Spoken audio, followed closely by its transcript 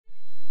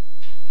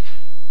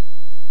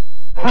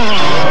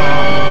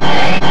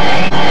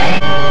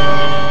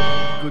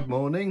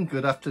morning,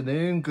 good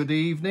afternoon, good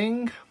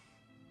evening.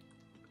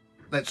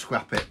 Let's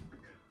scrap it.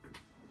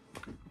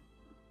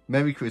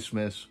 Merry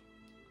Christmas.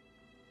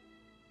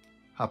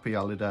 Happy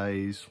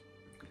holidays.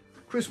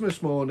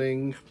 Christmas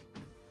morning.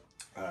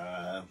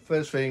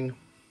 First thing,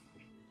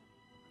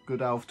 good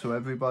health to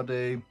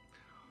everybody.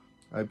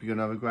 Hope you're going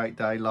to have a great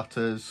day,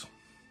 lotters.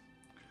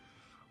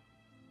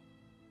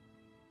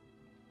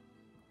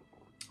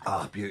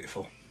 Ah,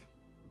 beautiful.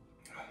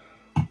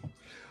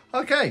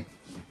 Okay,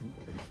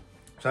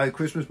 so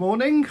Christmas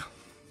morning.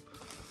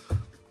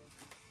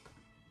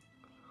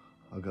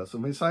 I've got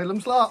some in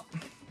Salem's lot.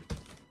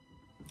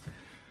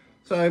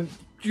 So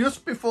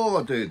just before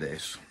I do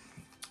this,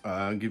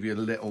 I'll give you a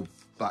little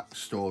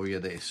backstory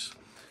of this.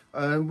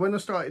 When I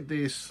started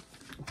this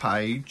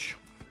page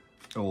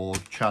or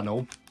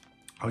channel,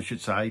 I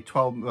should say,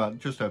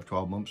 just over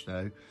 12 months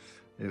now.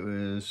 It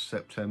was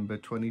September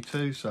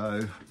 22,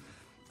 so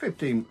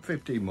 15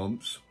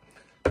 months.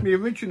 My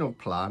original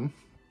plan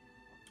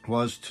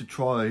was to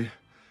try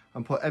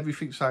and put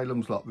everything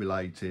Salem's Lot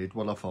related,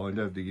 what I find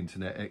over the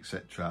internet,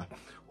 etc.,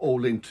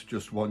 all into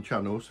just one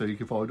channel, so you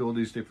can find all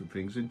these different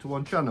things into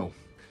one channel.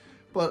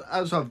 But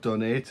as I've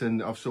done it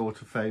and I've sort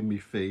of found my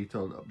feet,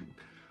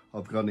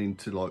 I've gone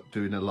into like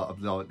doing a lot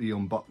of like the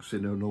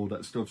unboxing and all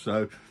that stuff,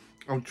 so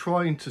I'm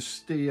trying to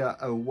steer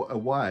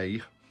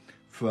away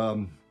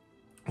from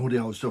all the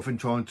old stuff and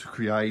trying to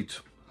create,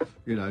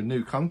 you know,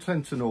 new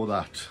content and all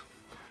that.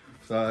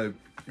 So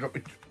got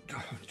my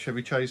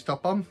Chevy Chase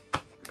top on.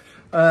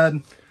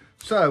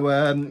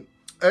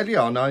 Early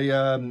on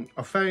I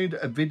found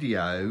a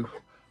video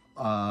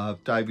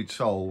of David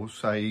Soul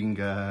saying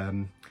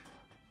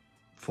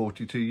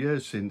 42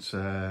 years since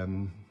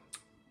Salem's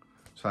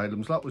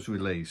Lot was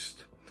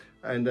released,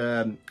 and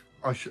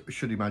I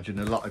should imagine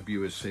a lot of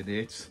viewers seen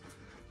it.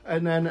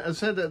 And then I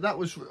said that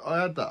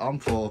I had that on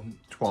for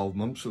 12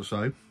 months or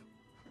so,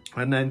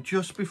 and then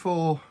just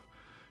before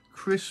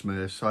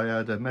Christmas I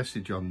had a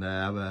message on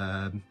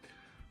there,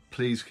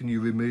 please can you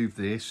remove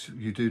this,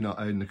 you do not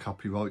own the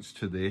copyrights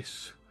to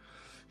this,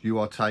 you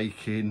are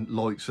taking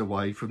likes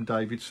away from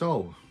David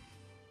Soul.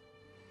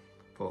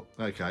 But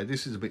okay,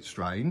 this is a bit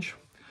strange.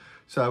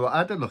 So I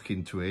had a look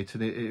into it,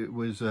 and it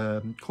was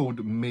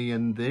called Me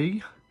and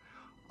Thee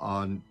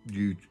on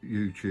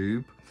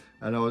YouTube,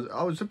 and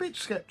I was a bit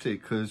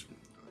skeptic because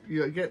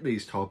you get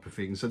these type of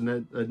things and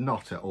they're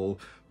not at all.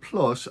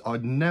 Plus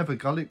I'd never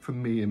got it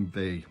from Me and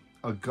Thee,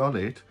 I got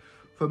it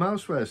from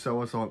elsewhere, so I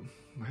was like,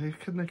 how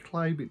can they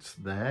claim it's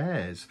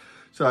theirs?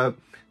 So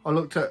I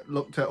looked at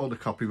all the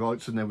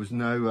copyrights, and there was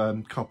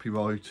no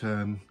copyright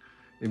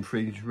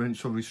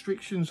infringements or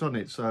restrictions on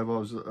it, so I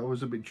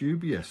was a bit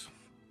dubious.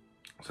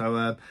 So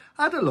I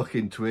had a look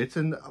into it,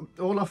 and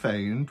all I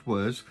found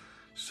was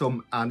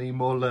some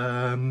animal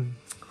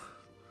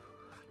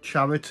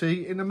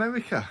charity in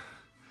America.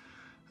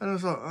 And I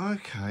was like,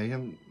 okay,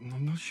 I'm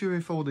not sure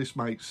if all this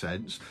makes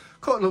sense.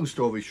 Cut a long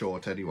story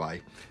short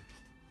anyway,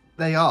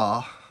 they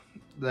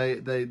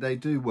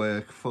do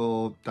work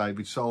for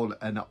David Soul,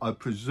 and I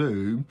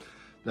presume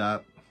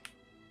that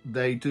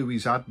they do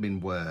his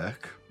admin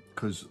work,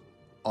 because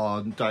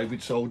on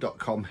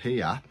davidsoul.com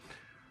here,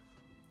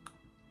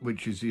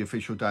 which is the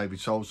official David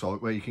Soul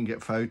site where you can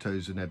get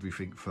photos and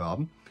everything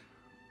from,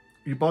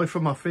 you buy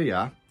from off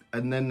here,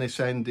 and then they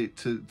send it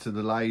to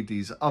the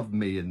ladies of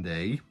Me and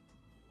Thee,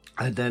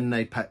 and then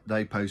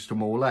they post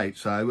them all out.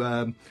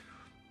 So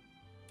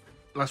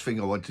last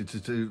thing I wanted to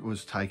do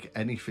was take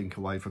anything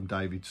away from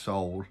David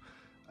Soul,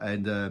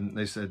 and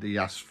they said he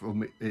asked for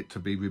it to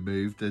be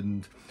removed,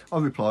 and I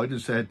replied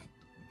and said,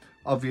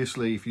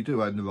 obviously if you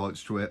do own the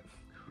rights to it,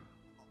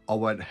 I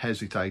won't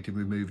hesitate in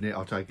removing it,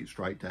 I'll take it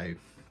straight down.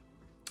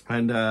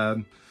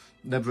 And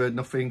never heard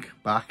nothing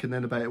back, and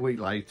then about a week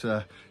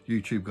later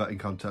YouTube got in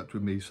contact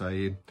with me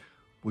saying,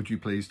 would you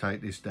please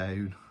take this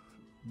down?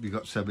 You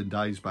got 7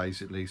 days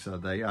basically, so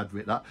they had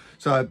written that.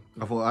 So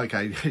I thought,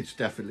 okay, it's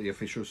definitely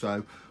official,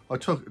 so I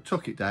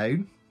took it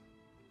down.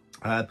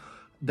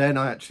 Then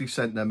I actually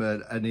sent them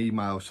an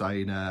email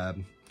saying,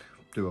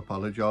 do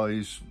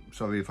apologise,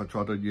 sorry if I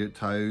trod on your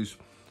toes,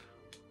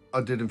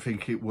 I didn't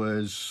think it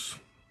was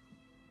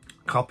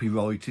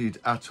copyrighted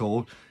at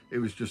all, it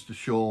was just a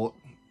short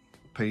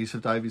piece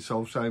of David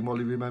Soul saying what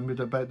he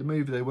remembered about the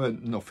movie. There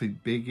weren't nothing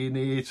big in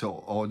it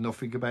or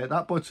nothing about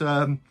that, but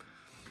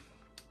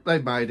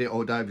they've made it,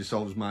 or David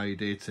Soul's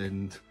made it,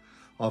 and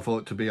I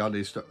thought, to be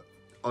honest,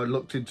 I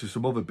looked into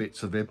some other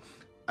bits of him,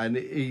 and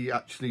he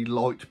actually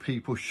liked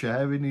people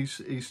sharing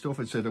his stuff,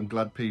 and said, I'm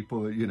glad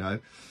people, you know,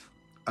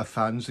 are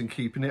fans and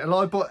keeping it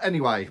alive. But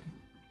anyway,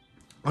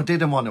 I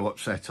didn't want to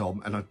upset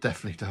Tom, and I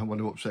definitely don't want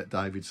to upset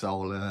David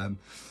Soul.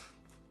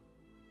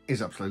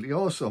 He's absolutely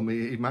awesome.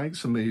 He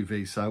makes a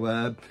movie.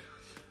 So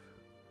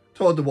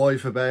told the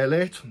wife about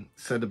it,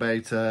 said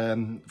about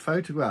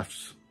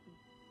photographs,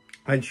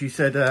 and she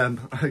said,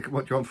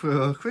 what do you want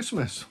for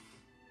Christmas?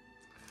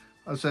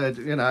 I said,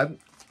 you know,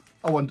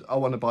 I want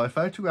to buy a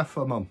photograph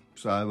for Mum.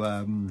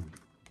 So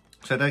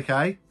said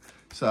okay.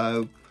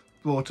 So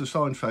brought a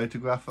signed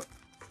photograph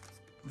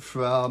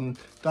from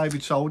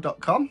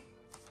davidsoul.com,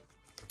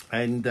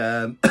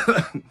 And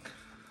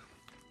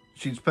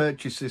she's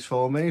purchased this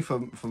for me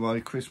for my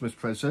Christmas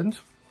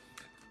present.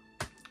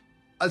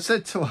 I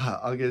said to her,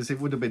 I guess it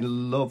would have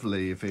been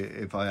lovely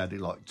if I had it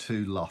like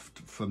 2 loft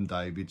from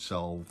David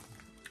Soul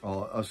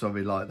or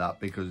something like that,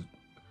 because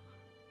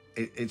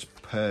it's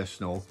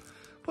personal.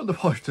 But the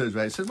wife turns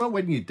around and says, well,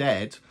 when you're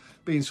dead,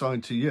 being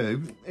signed to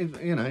you,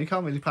 you know, you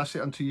can't really pass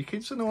it on to your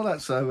kids and all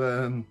that.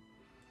 So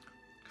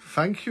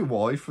thank you,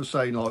 wife, for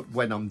saying, like,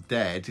 when I'm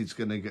dead, it's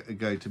going to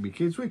go to my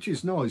kids, which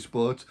is nice,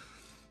 but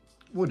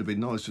would have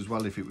been nice as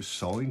well if it was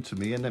signed to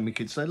me, and then we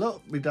could say,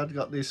 look, my dad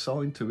got this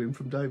signed to him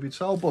from David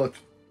Soul. But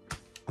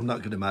I'm not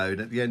going to moan.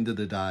 At the end of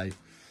the day,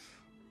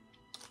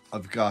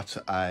 I've got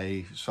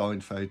a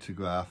signed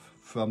photograph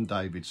from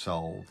David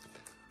Soul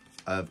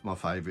of my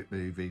favourite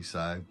movie,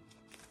 so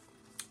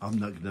I'm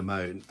not going to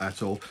moan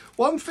at all.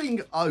 One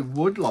thing I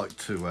would like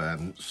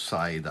to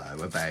say,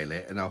 though, about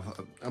it, and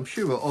I'm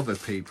sure other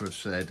people have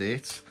said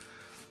it,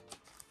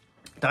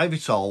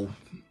 David Soul,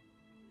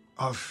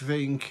 I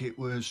think it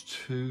was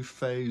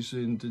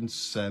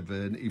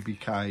 2007, he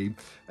became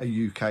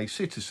a UK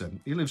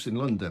citizen. He lives in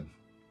London.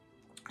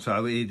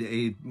 So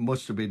he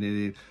must have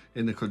been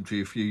in the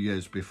country a few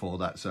years before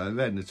that. So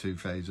around the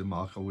 2000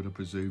 mark, I would have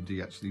presumed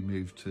he actually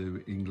moved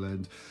to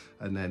England,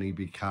 and then he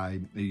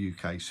became a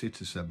UK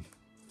citizen.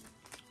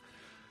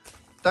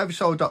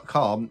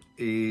 DavidSoul.com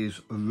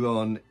is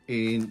run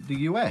in the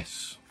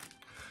US.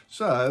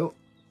 So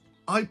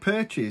I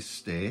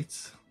purchased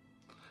it,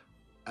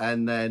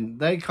 and then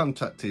they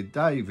contacted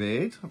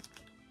David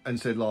and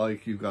said,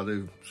 like, you've got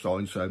to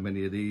sign so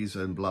many of these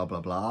and blah,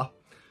 blah, blah.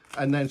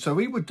 And then, so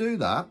he would do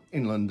that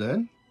in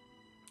London,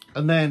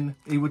 and then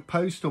he would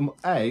post them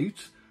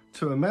out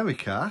to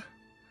America,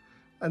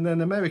 and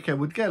then America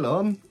would get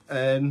them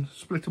and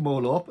split them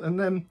all up and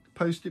then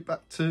post it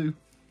back to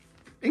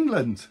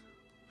England.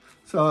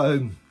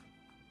 So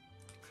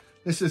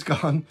this has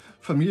gone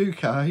from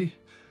UK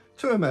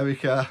to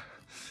America,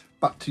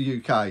 back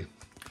to UK.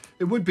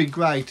 It would be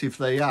great if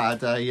they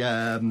had a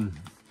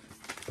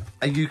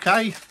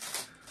UK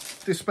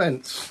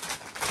dispense.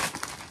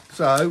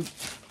 So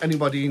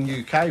anybody in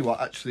UK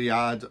what actually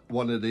had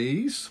one of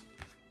these,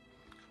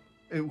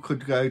 it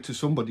could go to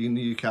somebody in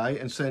the UK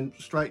and send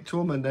straight to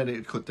them, and then it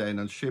would cut down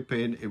on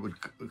shipping. It would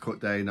cut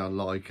down on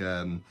like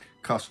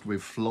cost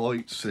with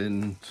flights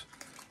and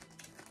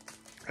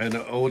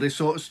all this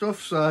sort of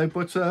stuff. So,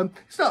 but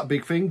it's not a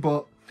big thing.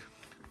 But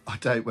I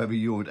doubt whether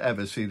you would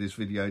ever see this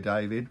video,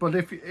 David. But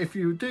if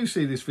you do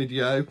see this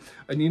video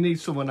and you need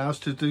someone else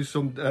to do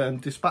some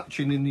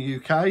dispatching in the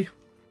UK,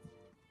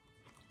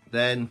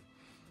 then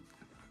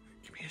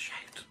give me a shout.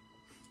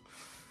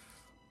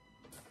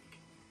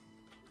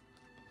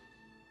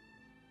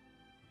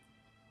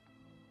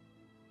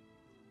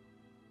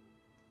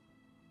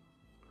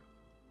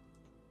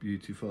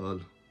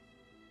 Beautiful.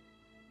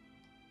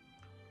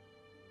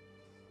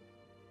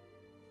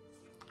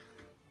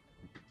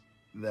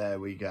 There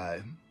we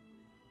go.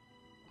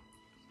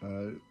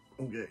 So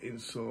I'm getting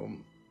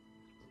some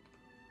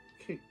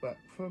kickback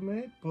from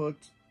it, but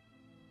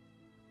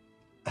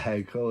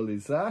how cool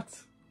is that?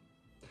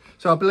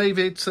 So I believe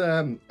it's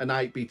an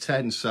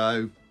 8x10,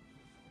 so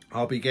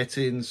I'll be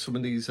getting some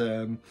of these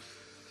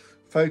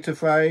photo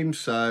frames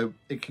so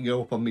it can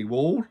go up on my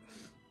wall.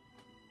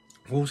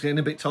 Wall's getting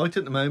a bit tight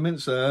at the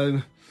moment,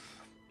 so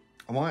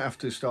I might have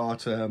to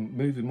start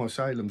moving my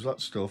Salem's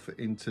lot stuff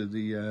into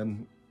the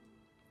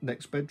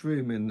next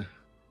bedroom and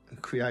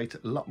create a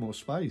lot more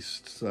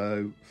space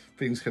so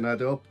things can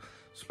add up.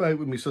 Spoke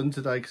with my son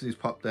today because he's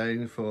popped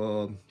down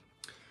for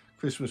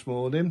Christmas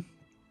morning,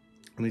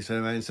 and he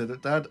turned around and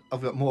said, Dad,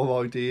 I've got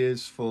more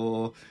ideas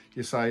for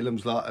your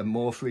Salem's lot and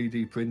more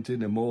 3D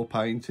printing and more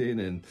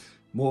painting and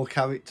more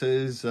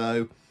characters.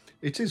 So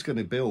it is going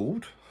to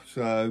build.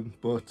 So,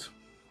 but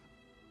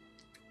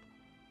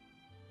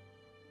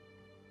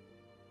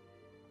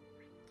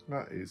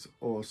that is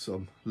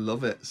awesome.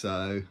 Love it.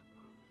 So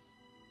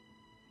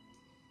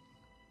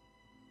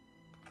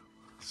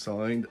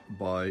signed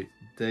by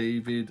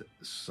David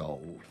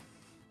Soul.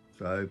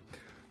 So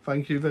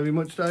thank you very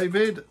much,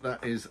 David.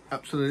 That is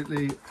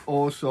absolutely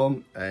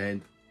awesome,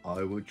 and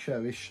I will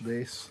cherish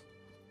this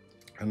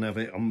and have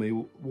it on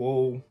my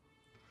wall.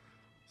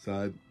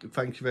 So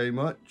thank you very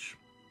much.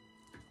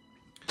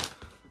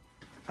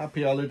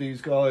 Happy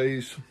holidays,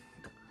 guys.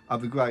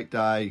 Have a great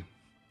day.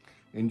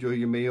 Enjoy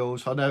your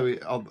meals. I know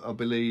I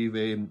believe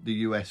in the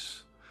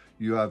US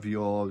you have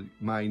your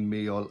main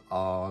meal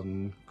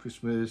on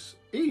Christmas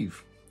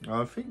Eve.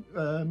 I think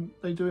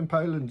they do in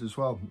Poland as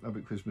well, have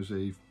it Christmas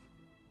Eve.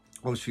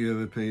 Us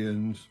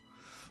Europeans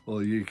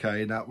or UK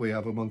and that, we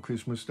have them on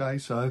Christmas Day.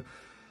 So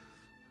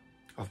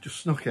I've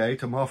just snuck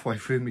out. I'm halfway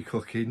through my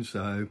cooking,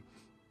 so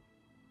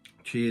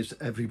cheers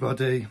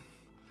everybody,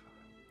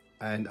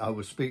 and I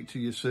will speak to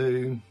you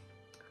soon.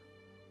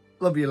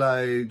 Love you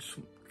loads.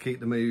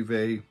 Keep the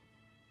movie.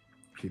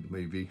 Keep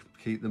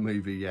the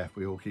movie, yeah,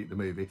 we all keep the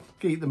movie.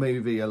 Keep the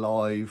movie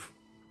alive.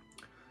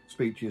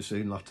 Speak to you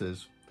soon,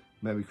 lotters.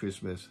 Merry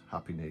Christmas,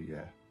 Happy New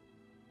Year.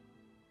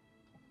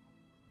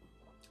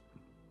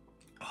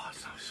 Oh,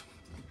 it's nice.